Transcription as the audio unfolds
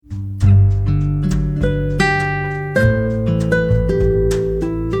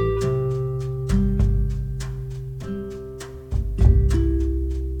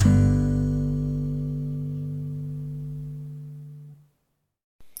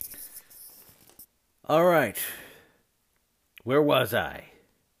All right. Where was I?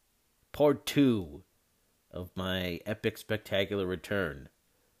 Part two of my epic, spectacular return.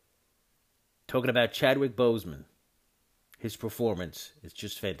 Talking about Chadwick Boseman. His performance is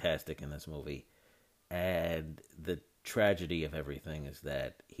just fantastic in this movie. And the tragedy of everything is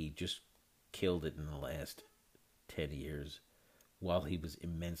that he just killed it in the last 10 years while he was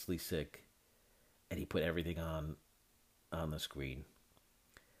immensely sick. And he put everything on the screen.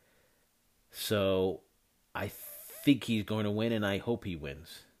 So I think he's going to win, and I hope he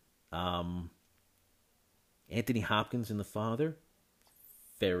wins. Um, Anthony Hopkins in The Father,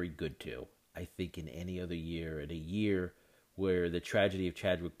 very good too. I think in any other year, in a year where the tragedy of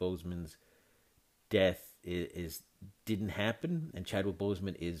Chadwick Boseman's death is didn't happen, and Chadwick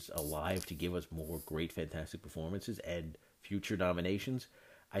Boseman is alive to give us more great, fantastic performances and future nominations,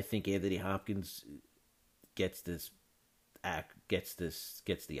 I think Anthony Hopkins gets this gets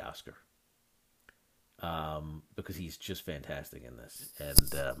the Oscar because he's just fantastic in this,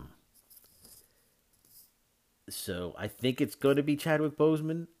 and so I think it's going to be Chadwick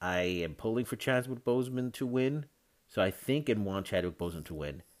Boseman. I am pulling for Chadwick Boseman to win. So I think and want Chadwick Boseman to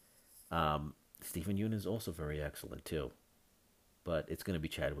win. Stephen Yeun is also very excellent too, but it's going to be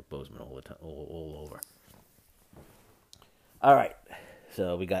Chadwick Boseman all the time, all over. All right.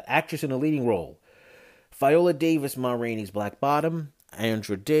 So we got actress in a leading role: Viola Davis, Ma Rainey's Black Bottom;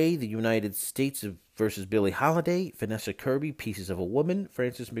 Andra Day, The United States versus Billie Holiday; Vanessa Kirby, Pieces of a Woman;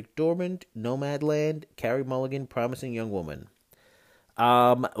 Frances McDormand, Nomadland; Carey Mulligan, Promising Young Woman.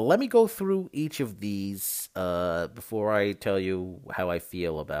 Let me go through each of these before I tell you how I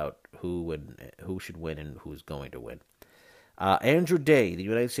feel about who should win and who's going to win. Andra Day, The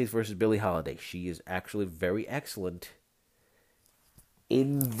United States versus Billie Holiday. She is actually very excellent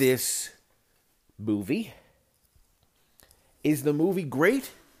in this movie. Is the movie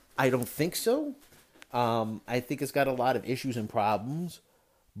great? I don't think so. I think it's got a lot of issues and problems,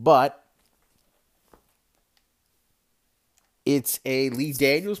 but it's a Lee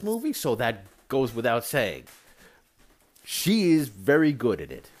Daniels movie, so that goes without saying. She is very good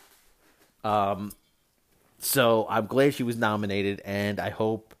at it. So I'm glad she was nominated, and I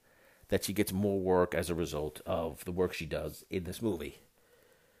hope that she gets more work as a result of the work she does in this movie.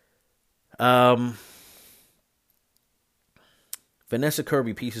 Um, Vanessa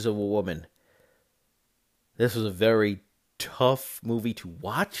Kirby, Pieces of a Woman. This was a very tough movie to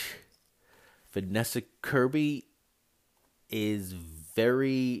watch. Vanessa Kirby is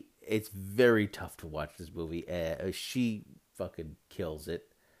very. It's very tough to watch this movie. She fucking kills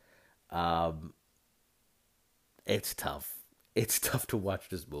it. Um, it's tough. It's tough to watch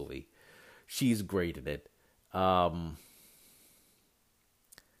this movie. She's great in it. Um,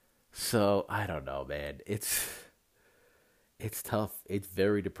 so I don't know, man. It's tough. It's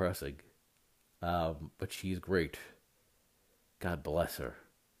very depressing. But she's great. God bless her.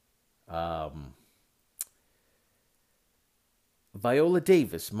 Um, Viola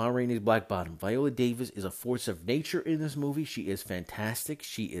Davis, Ma Rainey's Black Bottom. Viola Davis is a force of nature in this movie. She is fantastic.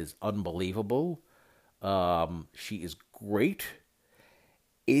 She is unbelievable. She is great.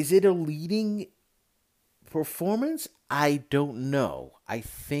 Is it a leading performance? I don't know. I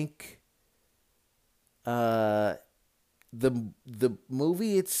think uh, the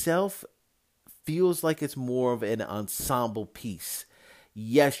movie itself feels like it's more of an ensemble piece.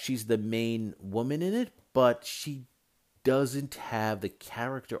 Yes, she's the main woman in it, but she doesn't have the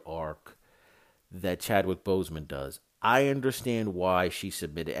character arc that Chadwick Boseman does. I understand why she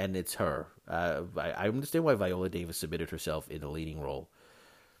submitted, and it's her. I understand why Viola Davis submitted herself in the leading role.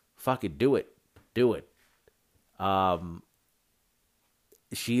 Fucking do it, do it. Um,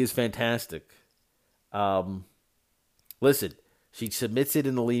 she is fantastic. Um, Listen, she submits it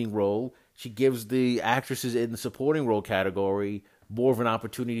in the leading role. She gives the actresses in the supporting role category more of an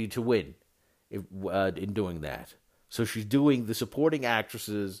opportunity to win in doing that. So she's doing the supporting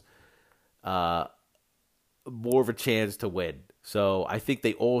actresses uh, more of a chance to win. So I think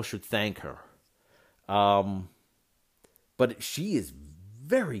they all should thank her. Um, but she is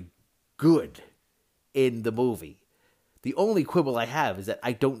very good in the movie. The only quibble I have is that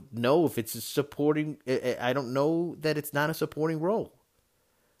I don't know if it's a supporting. I don't know that it's not a supporting role.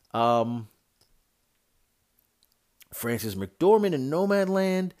 Um, Frances McDormand in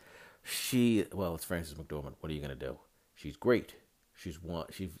Nomadland. It's Frances McDormand. What are you gonna do? She's great. She's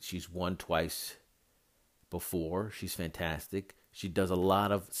won twice before. She's fantastic. She does a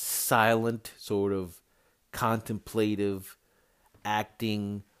lot of silent, sort of contemplative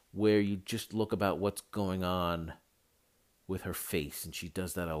acting where you just look about what's going on with her face, and she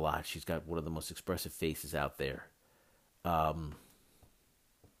does that a lot. She's got one of the most expressive faces out there. Um,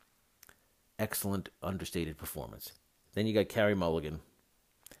 excellent understated performance. Then you got Carey Mulligan,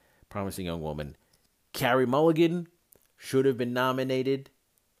 Promising Young Woman. Carey Mulligan should have been nominated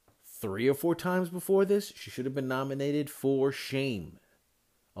 3 or 4 times before this. She should have been nominated for Shame,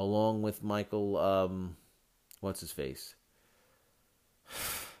 along with Michael, what's his face?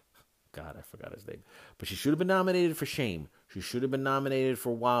 God, I forgot his name. But she should have been nominated for Shame. She should have been nominated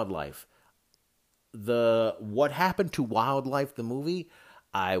for Wildlife. What happened to Wildlife, the movie,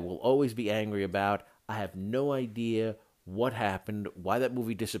 I will always be angry about. I have no idea what happened, why that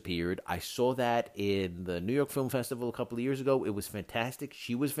movie disappeared. I saw that in the New York Film Festival a couple of years ago. It was fantastic.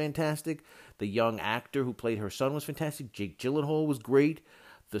 She was fantastic. The young actor who played her son was fantastic. Jake Gyllenhaal was great.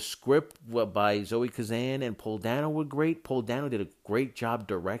 The script by Zoe Kazan and Paul Dano were great. Paul Dano did a great job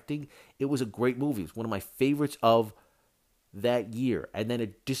directing. It was a great movie. It was one of my favorites of that year. And then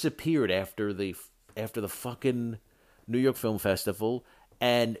it disappeared after the fucking New York Film Festival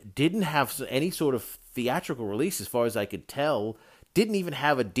and didn't have any sort of theatrical release as far as I could tell. Didn't even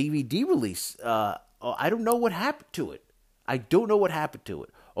have a DVD release. I don't know what happened to it.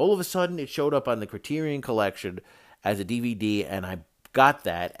 All of a sudden, it showed up on the Criterion Collection as a DVD, and I got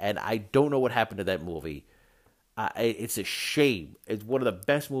that, and I don't know what happened to that movie. It's a shame. It's one of the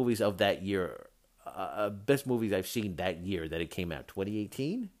best movies of that year. Best movies I've seen that year that it came out.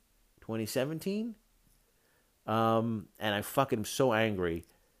 2018? 2017? And I fucking am so angry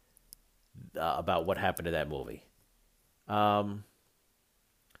about what happened to that movie. Never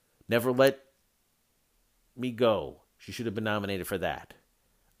Let Me Go. She should have been nominated for that.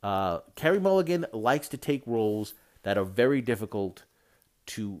 Carey Mulligan likes to take roles that are very difficult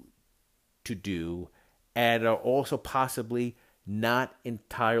to do and are also possibly not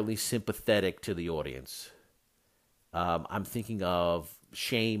entirely sympathetic to the audience. I'm thinking of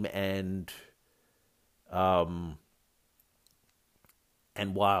Shame and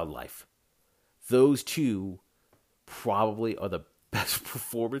Wildlife. Those two probably are the best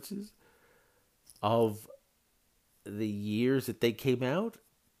performances of the years that they came out,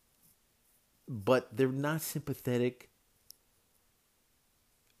 but they're not sympathetic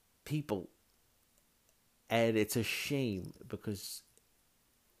people, and it's a shame because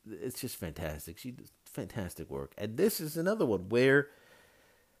it's just fantastic. She does fantastic work, and this is another one where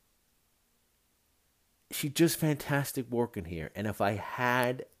she does fantastic work in here. And if I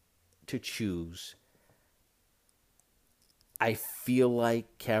had to choose, I feel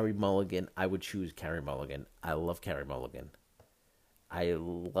like Carey Mulligan. I would choose Carey Mulligan. I love Carey Mulligan. I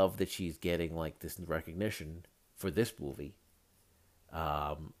love that she's getting like this recognition for this movie.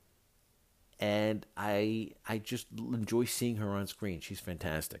 And I just enjoy seeing her on screen. She's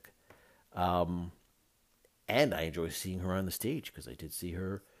fantastic. And I enjoy seeing her on the stage because I did see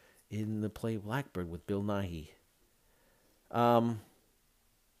her in the play Blackbird with Bill Nighy.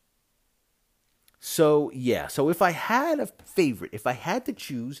 So if I had a favorite, if I had to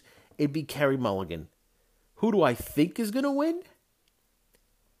choose, it'd be Carey Mulligan. Who do I think is going to win?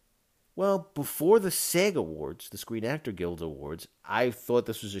 Well, before the SAG Awards, the Screen Actor Guild Awards, I thought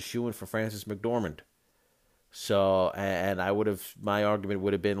this was a shoo-in for Frances McDormand. So, and my argument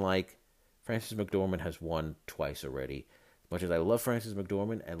would have been like, Frances McDormand has won twice already. As much as I love Frances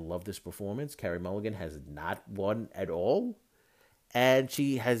McDormand and love this performance, Carey Mulligan has not won at all. And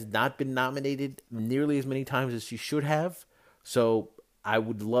she has not been nominated nearly as many times as she should have. So I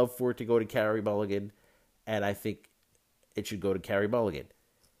would love for it to go to Carey Mulligan, and I think it should go to Carey Mulligan.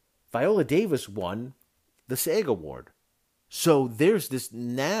 Viola Davis won the SAG Award. So there's this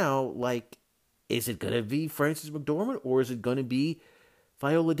now, like, is it going to be Frances McDormand or is it going to be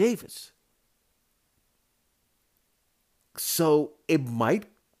Viola Davis? So it might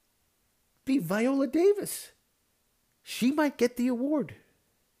be Viola Davis. She might get the award.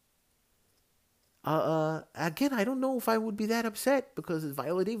 Again, I don't know if I would be that upset because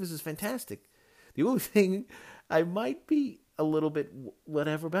Viola Davis is fantastic. The only thing I might be a little bit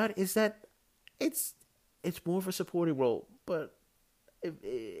whatever about is that it's more of a supporting role. But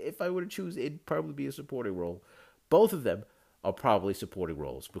if I were to choose, it'd probably be a supporting role. Both of them are probably supporting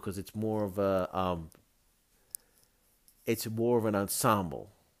roles because it's more of an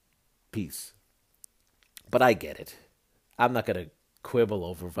ensemble piece. But I get it. I'm not going to quibble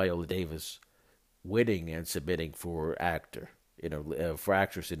over Viola Davis winning and submitting for for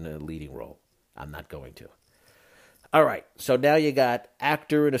actress in a leading role. I'm not going to. All right, so now you got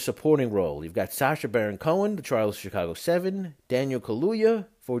actor in a supporting role. You've got Sacha Baron Cohen, The Trial of Chicago 7, Daniel Kaluuya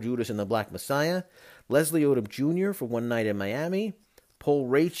for Judas and the Black Messiah, Leslie Odom Jr. for One Night in Miami, Paul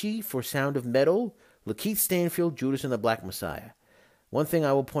Raci for Sound of Metal, Lakeith Stanfield, Judas and the Black Messiah. One thing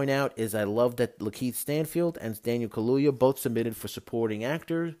I will point out is I love that Lakeith Stanfield and Daniel Kaluuya both submitted for supporting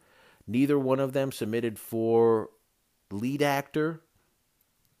actors. Neither one of them submitted for lead actor.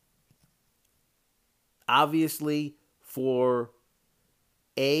 Obviously, for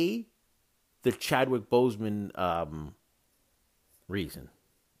the Chadwick Boseman reason.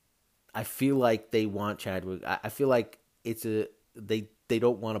 I feel like they want Chadwick. I feel like they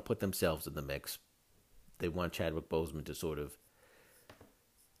don't want to put themselves in the mix. They want Chadwick Boseman to sort of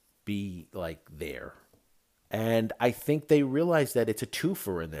be like there. And I think they realize that it's a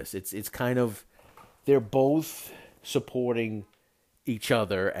twofer in this. It's kind of, they're both supporting each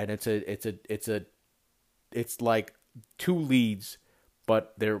other, and it's like two leads,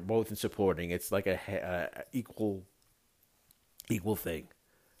 but they're both in supporting. It's like a equal thing.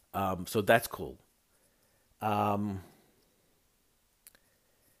 So that's cool. I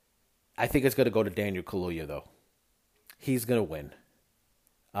think it's going to go to Daniel Kaluuya, though. He's going to win.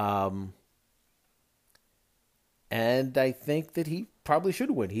 And I think that he probably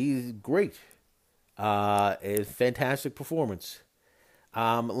should win. He's great. A fantastic performance.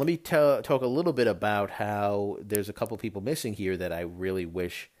 Let me talk a little bit about how there's a couple people missing here that I really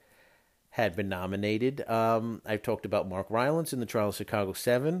wish had been nominated. I've talked about Mark Rylance in The Trial of Chicago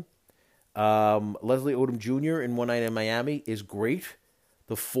 7. Leslie Odom Jr. in One Night in Miami is great.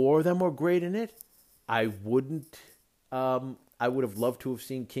 The four of them are great in it. I would have loved to have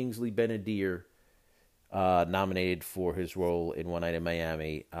seen Kingsley Ben-Adir nominated for his role in One Night in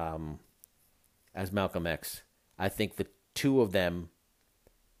Miami as Malcolm X. I think the two of them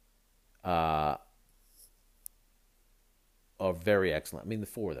are very excellent. I mean, the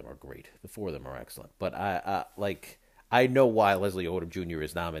four of them are great. The four of them are excellent. But I know why Leslie Odom Jr.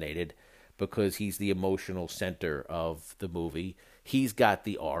 is nominated, because he's the emotional center of the movie. He's got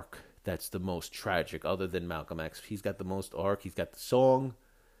the arc that's the most tragic, other than Malcolm X. He's got the most arc. He's got the song.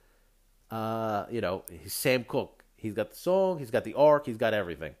 He's Sam Cooke. He's got the song. He's got the arc. He's got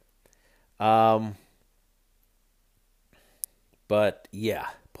everything. But yeah,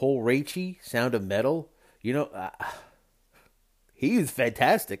 Paul Raci, Sound of Metal. He is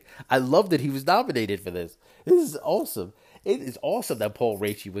fantastic. I love that he was nominated for this. This is awesome. It is awesome that Paul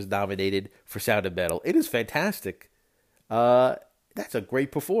Raci was nominated for Sound of Metal. It is fantastic. That's a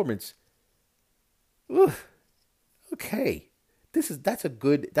great performance. Ugh. Okay. That's a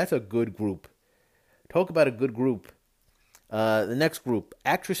good group. Talk about a good group. The next group,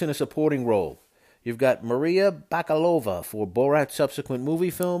 actress in a supporting role. You've got Maria Bakalova for Borat's subsequent movie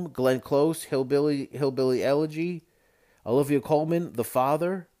film, Glenn Close, Hillbilly Elegy, Olivia Colman, The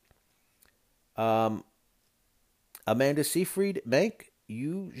Father, Amanda Seyfried, Mank,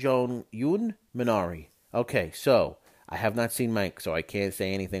 Yu Jong-yoon, Minari. Okay, so I have not seen Mank, so I can't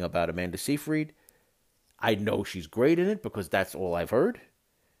say anything about Amanda Seyfried. I know she's great in it because that's all I've heard.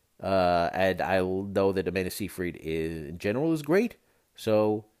 And I know that Amanda Seyfried in general is great.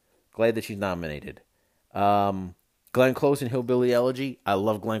 So glad that she's nominated. Glenn Close in Hillbilly Elegy. I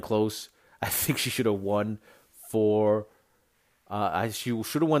love Glenn Close. I think she should have won for... she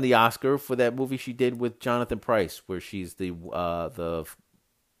should have won the Oscar for that movie she did with Jonathan Pryce, where she's the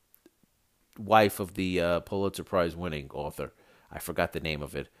wife of the Pulitzer Prize winning author. I forgot the name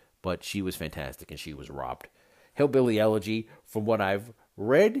of it, but she was fantastic and she was robbed. Hillbilly Elegy, from what I've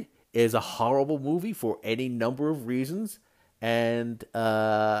read, is a horrible movie for any number of reasons, and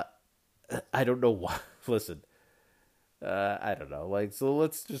I don't know why. Listen, I don't know. So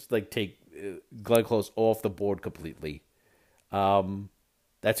let's just take Glenn Close off the board completely.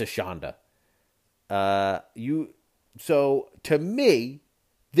 That's a Shonda. So to me,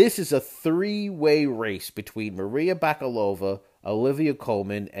 this is a three-way race between Maria Bakalova, Olivia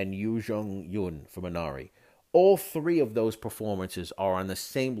Colman, and Yu Jong-yoon from Minari. All three of those performances are on the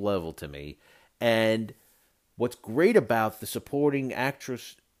same level to me. And what's great about the supporting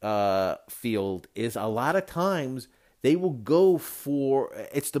actress field is a lot of times they will go for,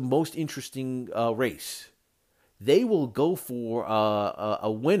 it's the most interesting race. They will go for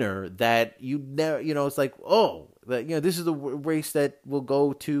a winner that you never, it's like, this is the race that will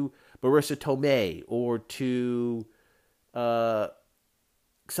go to Marissa Tomei or to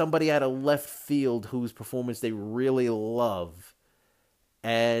somebody out of left field whose performance they really love.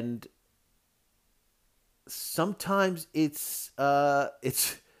 And sometimes it's the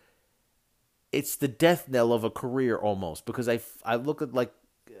death knell of a career almost, because I look at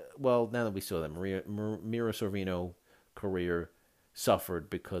now that we saw that Mira Sorvino career suffered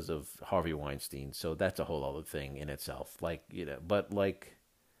because of Harvey Weinstein, so that's a whole other thing in itself. But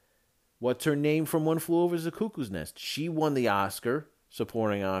what's her name from One Flew Over the Cuckoo's Nest? She won the Oscar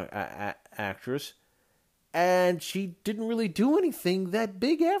supporting actress, and she didn't really do anything that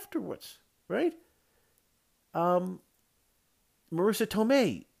big afterwards, right? Marissa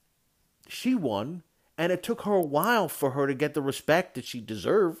Tomei, she won, and it took her a while for her to get the respect that she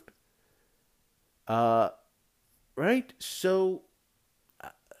deserved. Uh, right? So,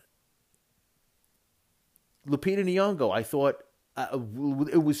 Lupita Nyong'o, I thought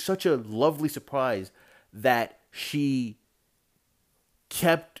it was such a lovely surprise that she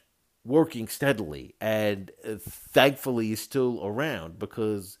kept working steadily and thankfully is still around,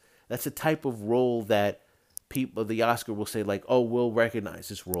 because that's a type of role that people, the Oscar will say like, oh, we'll recognize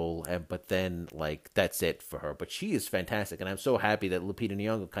this role, and but then like that's it for her. But she is fantastic, and I'm so happy that Lupita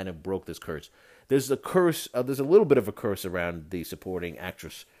Nyong'o kind of broke this curse. There's a curse, there's a little bit of a curse around the supporting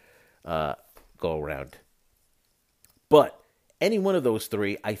actress go around, but any one of those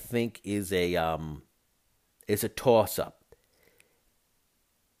three, I think, is a toss up.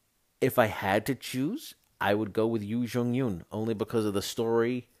 If I had to choose, I would go with Yoo Jung Yoon, only because of the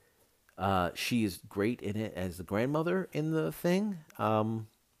story. She is great in it as the grandmother in the thing. And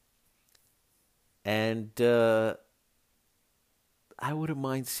I wouldn't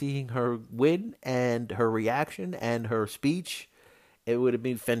mind seeing her win, and her reaction and her speech. It would have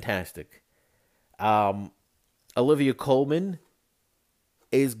been fantastic. Olivia Colman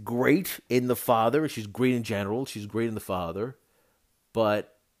is great in The Father. She's great in general. She's great in The Father.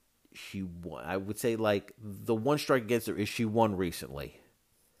 But she won. I would say, like, the one strike against her is she won recently.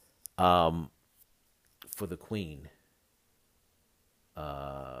 For the Queen.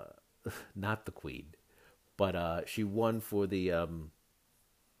 Not the Queen. But she won for the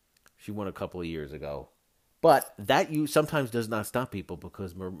she won a couple of years ago. But that sometimes does not stop people,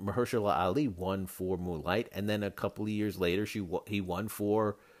 because Mahershala Ali won for Moonlight, and then a couple of years later he won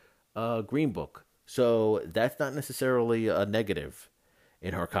for Green Book. So that's not necessarily a negative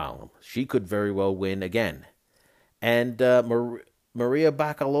in her column. She could very well win again. And Maria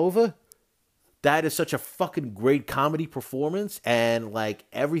Bakalova, that is such a fucking great comedy performance, and like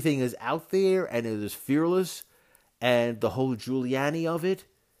everything is out there and it is fearless, and the whole Giuliani of it.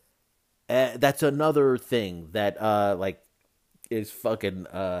 That's another thing that like is fucking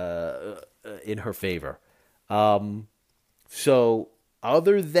in her favor. So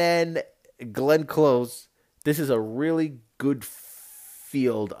other than Glenn Close, this is a really good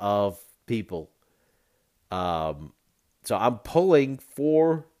field of people. So I'm pulling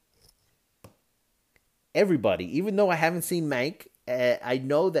for everybody, even though I haven't seen Mank. I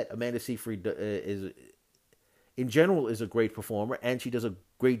know that Amanda Seyfried is, in general, is a great performer, and she does a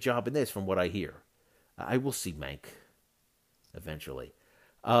great job in this, from what I hear. I will see Mank eventually.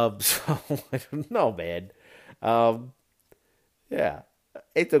 So I don't know, man. Yeah,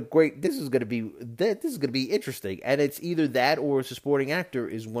 it's a great. This is gonna be interesting, and it's either that or a supporting actor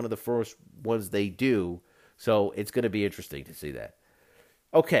is one of the first ones they do. So it's gonna be interesting to see that.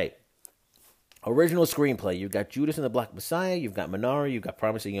 Okay. Original screenplay. You've got Judas and the Black Messiah. You've got Minari. You've got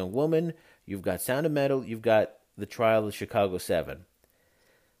Promising Young Woman. You've got Sound of Metal. You've got The Trial of Chicago 7.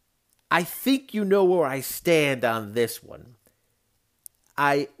 I think you know where I stand on this one.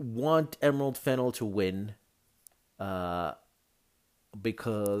 I want Emerald Fennell to win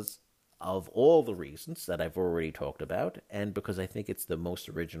because of all the reasons that I've already talked about, and because I think it's the most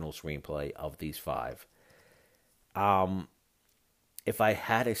original screenplay of these five. If I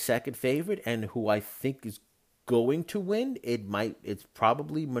had a second favorite and who I think is going to win, it's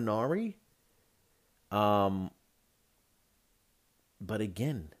probably Minari. But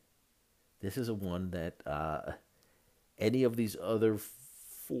again, this is a one that any of these other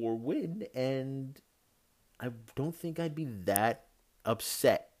four win, and I don't think I'd be that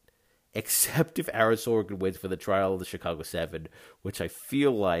upset, except if Aaron Sorkin wins for The Trial of the Chicago 7, which I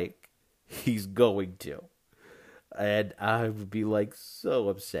feel like he's going to. And I would be like so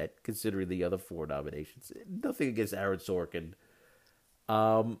upset considering the other four nominations. Nothing against Aaron Sorkin.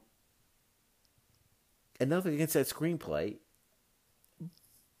 And nothing against that screenplay.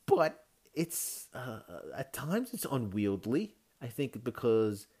 But it's, at times it's unwieldy. I think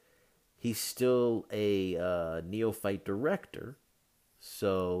because he's still a neophyte director.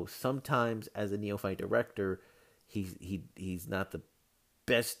 So sometimes as a neophyte director, he's not the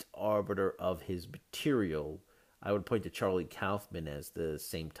best arbiter of his material. I would point to Charlie Kaufman as the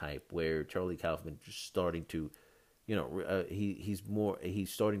same type, where Charlie Kaufman just starting to, he's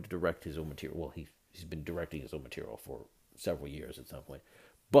starting to direct his own material. Well, he's been directing his own material for several years at some point,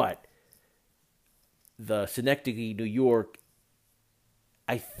 but the Synecdoche, New York,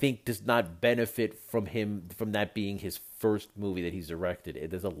 I think does not benefit from that being his first movie that he's directed.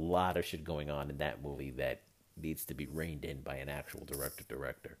 There's a lot of shit going on in that movie that needs to be reined in by an actual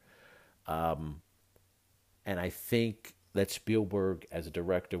director. And I think that Spielberg as a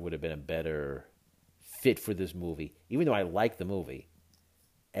director would have been a better fit for this movie, even though I like the movie.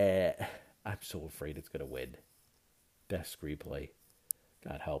 I'm so afraid it's gonna win best screenplay.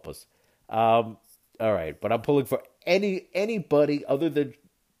 God help us. All right, but I'm pulling for anybody other than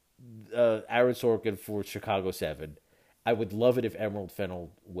Aaron Sorkin for Chicago 7. I would love it if Emerald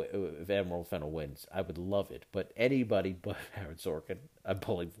Fennel wins. I would love it, but anybody but Aaron Sorkin, I'm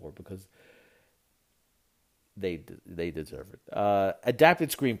pulling for because they deserve it.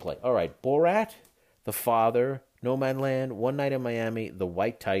 Adapted screenplay. All right, Borat, The Father, No Man Land, One Night in Miami, The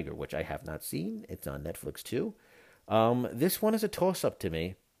White Tiger, which I have not seen. It's on Netflix too. This one is a toss up to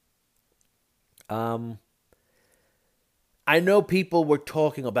me. I know people were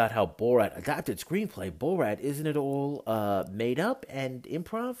talking about how Borat adapted screenplay. Borat, isn't it all made up and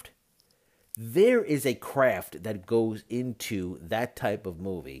improv? There is a craft that goes into that type of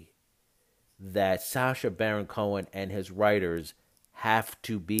movie that Sacha Baron Cohen and his writers have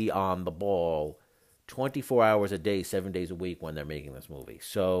to be on the ball 24 hours a day, 7 days a week when they're making this movie.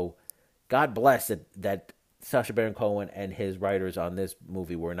 So God bless that Sacha Baron Cohen and his writers on this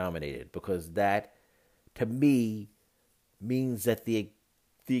movie were nominated, because that, to me, means that the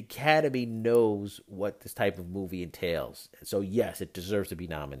Academy knows what this type of movie entails. So yes, it deserves to be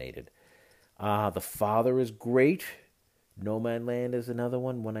nominated. The Father is great. No Man Land is another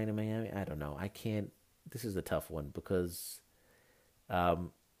one. One Night in Miami. I don't know. I can't. This is a tough one because I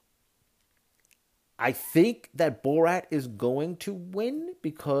think that Borat is going to win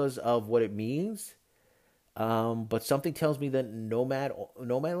because of what it means. But something tells me that No Man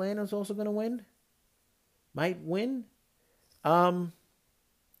Land is also going to win. Might win. I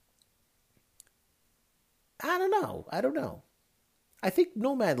don't know. I think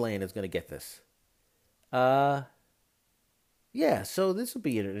Nomadland is going to get this. Yeah, so this will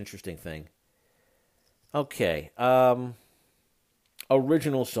be an interesting thing. Okay.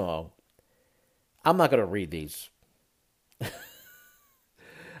 Original song. I'm not going to read these.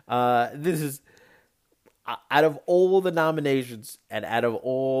 This is out of all the nominations and out of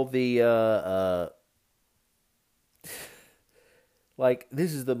all the like,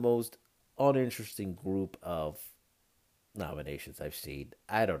 this is the most uninteresting group of nominations I've seen.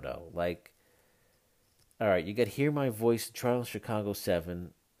 I don't know. Like, all right, you got Hear My Voice, Trial Chicago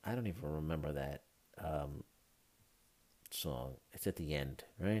 7. I don't even remember that song. It's at the end,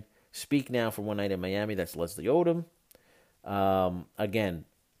 right? Speak Now for One Night in Miami. That's Leslie Odom. Again,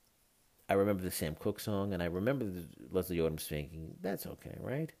 I remember the Sam Cooke song, and I remember the Leslie Odom speaking. That's okay,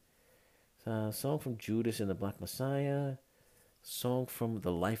 right? Song from Judas and the Black Messiah. Song from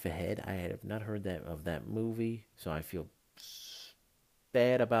The Life Ahead. I have not heard that movie, so I feel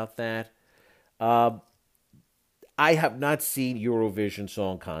bad about that. I have not seen Eurovision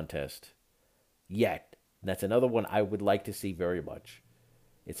Song Contest yet. That's another one I would like to see very much.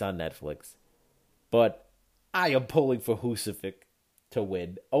 It's on Netflix. But I am pulling for Husavik to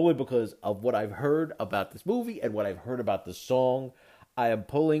win, only because of what I've heard about this movie and what I've heard about the song. I am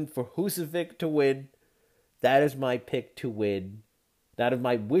pulling for Husavik to win. That is my pick to win. That is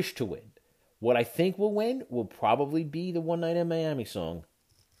my wish to win. What I think will win will probably be the One Night in Miami song.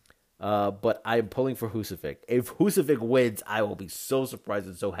 But I am pulling for Husavik. If Husavik wins, I will be so surprised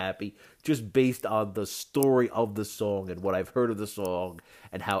and so happy, just based on the story of the song and what I've heard of the song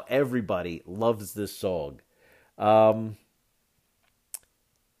and how everybody loves this song. Let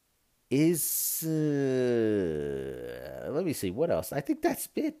me see, what else? I think that's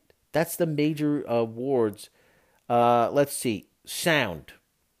it. That's the major awards. Let's see. Sound.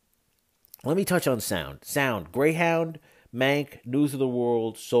 Let me touch on sound. Sound. Greyhound, Mank, News of the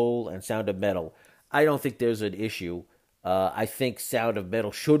World, Soul, and Sound of Metal. I don't think there's an issue. I think Sound of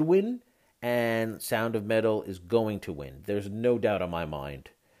Metal should win, and Sound of Metal is going to win. There's no doubt on my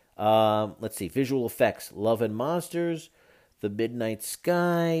mind. Let's see. Visual effects. Love and Monsters, The Midnight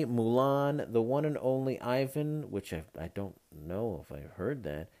Sky, Mulan, The One and Only Ivan, which I don't know if I heard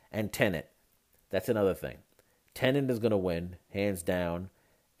that, and Tenet. That's another thing. Tenet is going to win, hands down,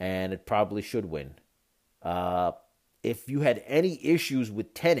 and it probably should win. If you had any issues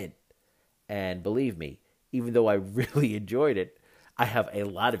with Tenet, and believe me, even though I really enjoyed it, I have a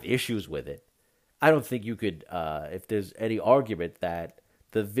lot of issues with it. I don't think you could, if there's any argument that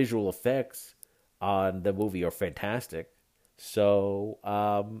the visual effects on the movie are fantastic. So,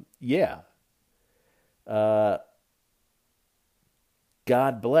 yeah.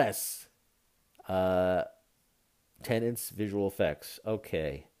 God bless. Tenet's visual effects.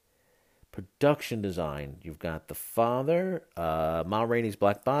 Okay. Production design. You've got The Father, Ma Rainey's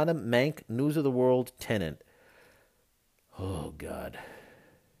Black Bottom, Mank, News of the World, Tenet. Oh, God.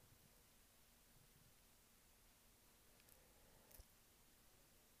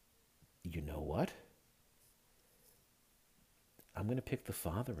 You know what? I'm going to pick The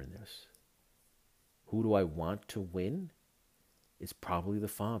Father in this. who do I want to win? It's probably the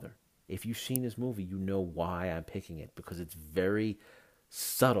father. If you've seen this movie, you know why I'm picking it, because it's very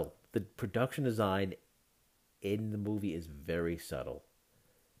subtle. The production design in the movie is very subtle.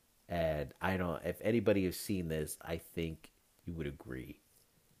 And I don't, if anybody has seen this, I think you would agree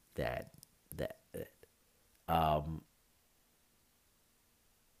that um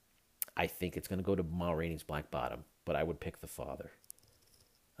I think it's going to go to Ma Rainey's Black Bottom, but I would pick the father.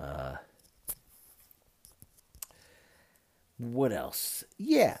 Uh, what else?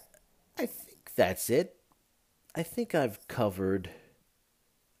 Yeah, I think that's it. I think I've covered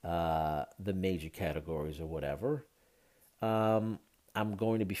the major categories or whatever. I'm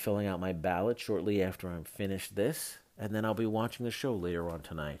going to be filling out my ballot shortly after I'm finished this, and then I'll be watching the show later on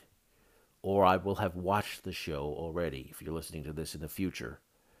tonight. Or I will have watched the show already if you're listening to this in the future.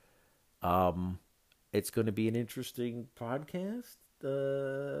 It's going to be an interesting broadcast.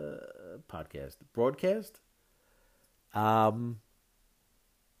 Um,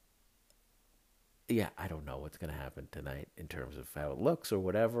 yeah, I don't know what's going to happen tonight in terms of how it looks or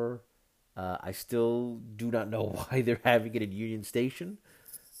whatever. I still do not know why they're having it in Union Station.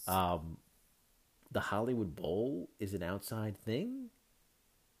 Um, the Hollywood Bowl is an outside thing.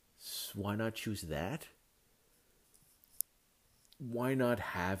 So why not choose that? Why not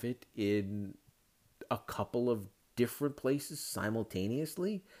have it in a couple of different places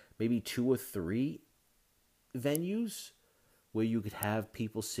simultaneously? Maybe 2 or 3 venues where you could have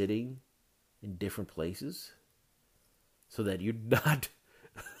people sitting in different places so that you're not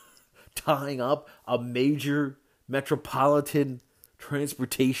tying up a major metropolitan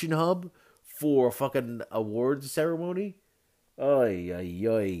transportation hub for a fucking awards ceremony. Oy, oy,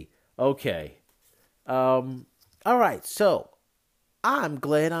 oy. Okay. All right. So I'm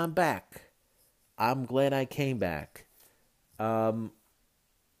glad I'm back. I'm glad I came back. As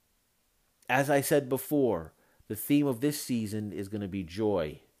I said before, the theme of this season is going to be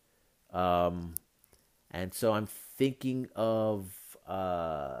joy. And so I'm thinking of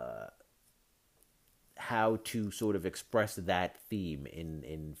how to sort of express that theme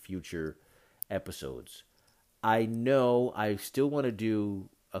in future episodes. I know I still want to do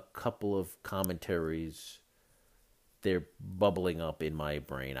a couple of commentaries. They're bubbling up in my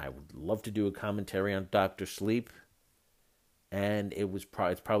brain. I would love to do a commentary on Doctor Sleep, and it's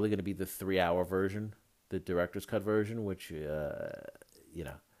probably going to be the 3-hour version, the director's cut version, which you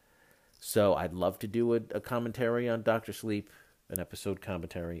know. So I'd love to do a commentary on Doctor Sleep, an episode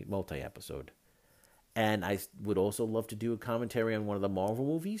commentary, multi-episode. And I would also love to do a commentary on one of the Marvel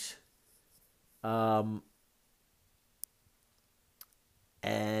movies.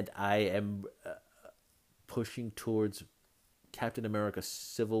 And I am pushing towards Captain America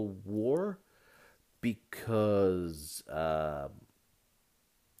Civil War because I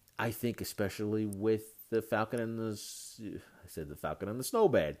think especially with the Falcon and the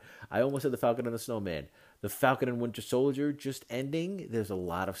Snowman. I almost said the Falcon and the Snowman. The Falcon and Winter Soldier just ending. There's a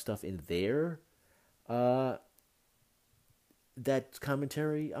lot of stuff in there that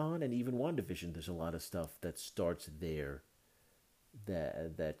commentary on, and even WandaVision. There's a lot of stuff that starts there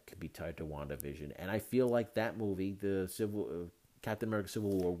that could be tied to WandaVision. And I feel like that movie, Captain America Civil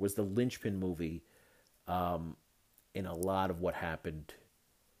War, was the linchpin movie in a lot of what happened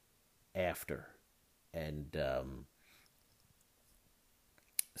after. And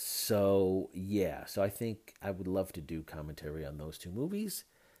so I think I would love to do commentary on those 2 movies.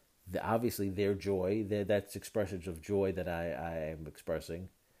 Obviously, their joy, that's expressions of joy that I am expressing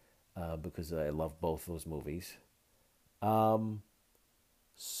because I love both those movies.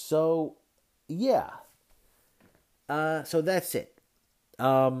 So, yeah. So that's it.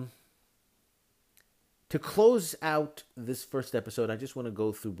 To close out this first episode, I just want to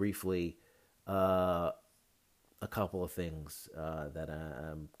go through briefly a couple of things that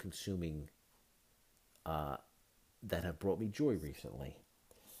I'm consuming that have brought me joy recently.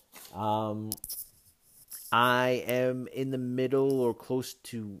 I am in the middle or close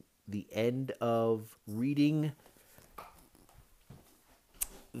to the end of reading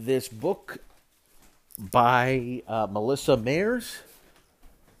this book by Melissa Mayers.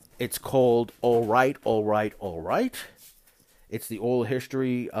 It's called All Right, All Right, All Right. It's the oral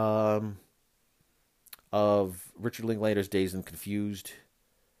history of Richard Linklater's Dazed and Confused.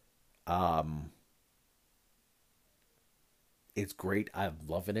 It's great. I'm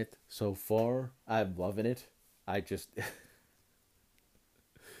loving it so far. I'm loving it. I just...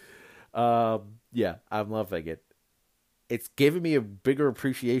 yeah, I'm loving it. It's given me a bigger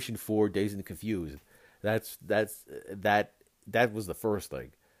appreciation for Dazed and Confused. That was the first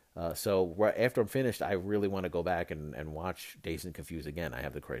thing. So right after I'm finished, I really want to go back and watch Dazed and Confused again. I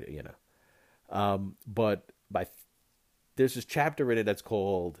have the credit, But there's this chapter in it that's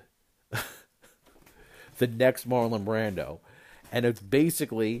called "The Next Marlon Brando," and it's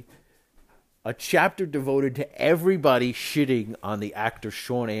basically a chapter devoted to everybody shitting on the actor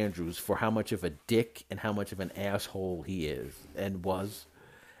Shawn Andrews for how much of a dick and how much of an asshole he is and was,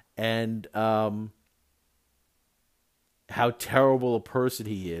 and how terrible a person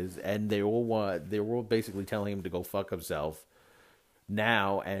he is. And they were all basically telling him to go fuck himself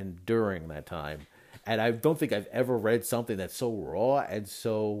now and during that time. And I don't think I've ever read something that's so raw and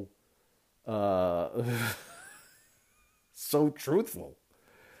so so truthful.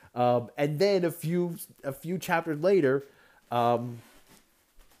 And then a few chapters later,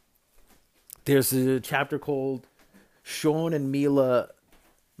 there's a chapter called Shawn and Mila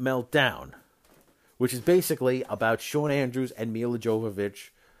Meltdown, which is basically about Shawn Andrews and Mila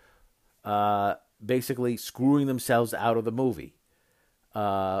Jovovich basically screwing themselves out of the movie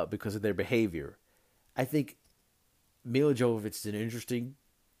because of their behavior. I think Mila Jovovich is an interesting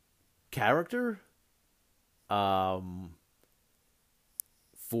character.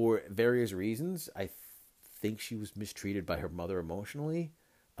 For various reasons. I think she was mistreated by her mother emotionally.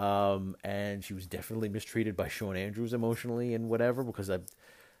 And she was definitely mistreated by Shawn Andrews emotionally and whatever, because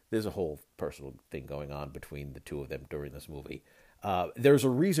there's a whole personal thing going on between the two of them during this movie. There's a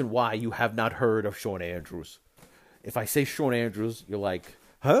reason why you have not heard of Shawn Andrews. If I say Shawn Andrews, you're like,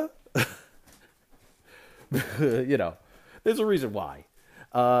 huh? There's a reason why.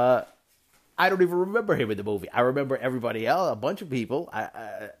 I don't even remember him in the movie. I remember everybody else, a bunch of people,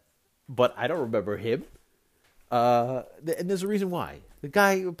 but I don't remember him. And there's a reason why. The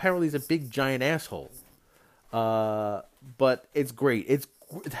guy apparently is a big giant asshole. But it's great.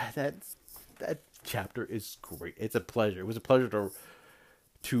 That chapter is great. It's a pleasure. It was a pleasure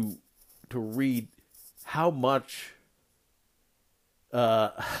to read how much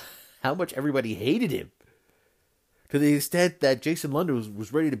everybody hated him. To the extent that Jason London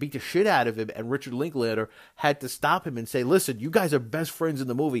was ready to beat the shit out of him, and Richard Linklater had to stop him and say, listen, you guys are best friends in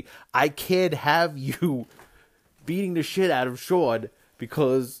the movie. I can't have you beating the shit out of Shawn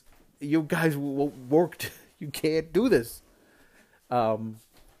because you guys worked. You can't do this. So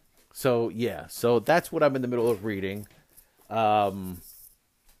that's what I'm in the middle of reading. The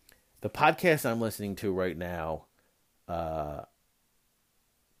podcast I'm listening to right now,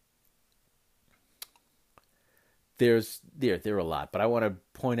 there are a lot, but I want to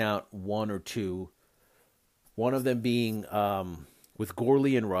point out one or two. One of them being with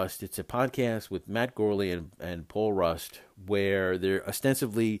Gorley and Rust. It's a podcast with Matt Gorley and Paul Rust, where they're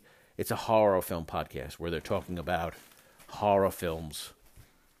ostensibly, it's a horror film podcast where they're talking about horror films.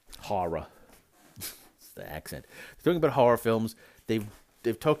 Horror. The accent. They're talking about horror films. They've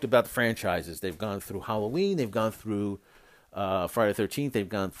talked about the franchises. They've gone through Halloween. They've gone through Friday the 13th. They've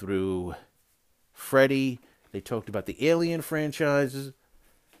gone through Freddy. They talked about the Alien franchises.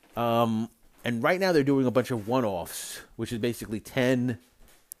 And right now they're doing a bunch of one-offs, which is basically 10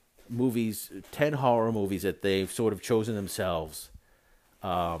 horror movies that they've sort of chosen themselves.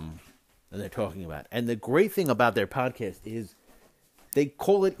 And they're talking about. And the great thing about their podcast is they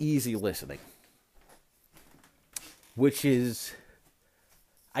call it easy listening, which is,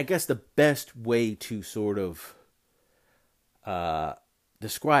 I guess, the best way to sort of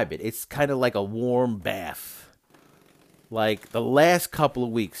describe it. It's kind of like a warm bath. Like the last couple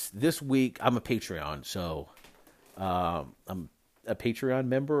of weeks, this week I'm a Patreon, so I'm a Patreon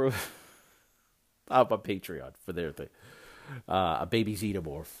member of. I'm a Patreon for their thing, a baby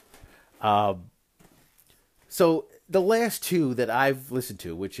xenomorph. So the last two that I've listened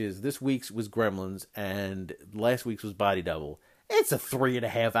to, which is this week's was Gremlins and last week's was Body Double. It's a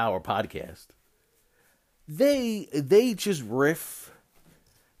 3.5 hour podcast. They just riff.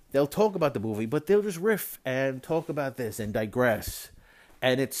 They'll talk about the movie, but they'll just riff and talk about this and digress.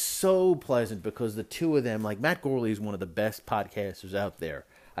 And it's so pleasant because the two of them, like Matt Gorley is one of the best podcasters out there.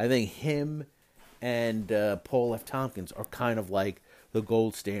 I think him and Paul F. Tompkins are kind of like the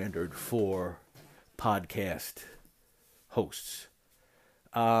gold standard for podcast hosts.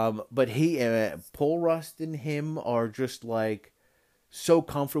 But Paul Rust and him are just like so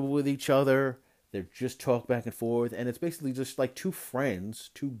comfortable with each other. They're just talk back and forth, and it's basically just like two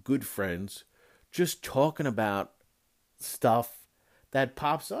good friends, just talking about stuff that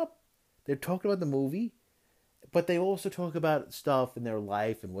pops up. They're talking about the movie, but they also talk about stuff in their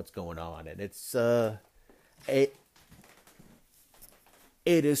life and what's going on, and it's it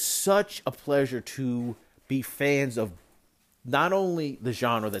is such a pleasure to be fans of not only the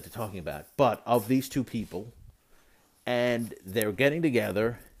genre that they're talking about, but of these two people, and they're getting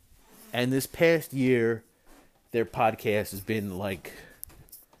together. And this past year, their podcast has been like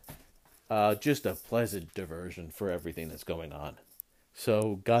just a pleasant diversion for everything that's going on.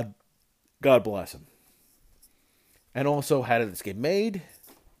 So God bless him. And also, how did this get made?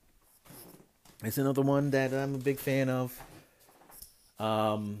 It's another one that I'm a big fan of.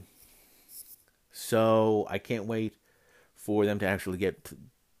 So I can't wait for them to actually get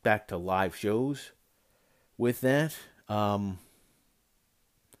back to live shows with that.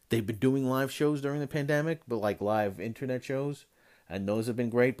 They've been doing live shows during the pandemic, but like live internet shows, and those have been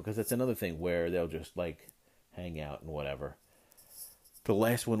great because that's another thing where they'll just like hang out and whatever. The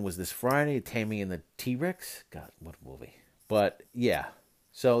last one was this Friday, Tammy and the T-Rex. God, what a movie. But yeah,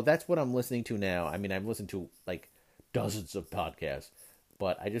 so that's what I'm listening to now. I mean, I've listened to like dozens of podcasts,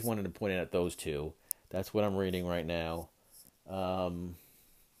 but I just wanted to point out those two. That's what I'm reading right now.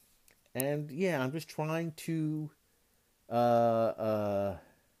 And yeah, I'm just trying to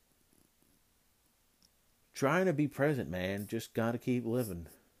trying to be present, man. Just gotta keep living.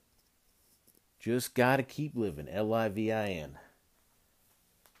 Just gotta keep living. LIVIN.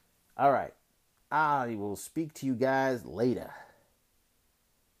 All right. I will speak to you guys later.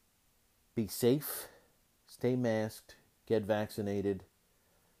 Be safe. Stay masked. Get vaccinated.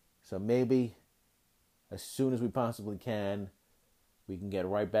 So maybe as soon as we possibly can, we can get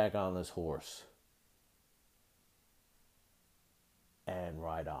right back on this horse and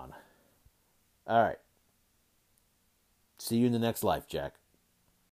ride on. All right. See you in the next life, Jack.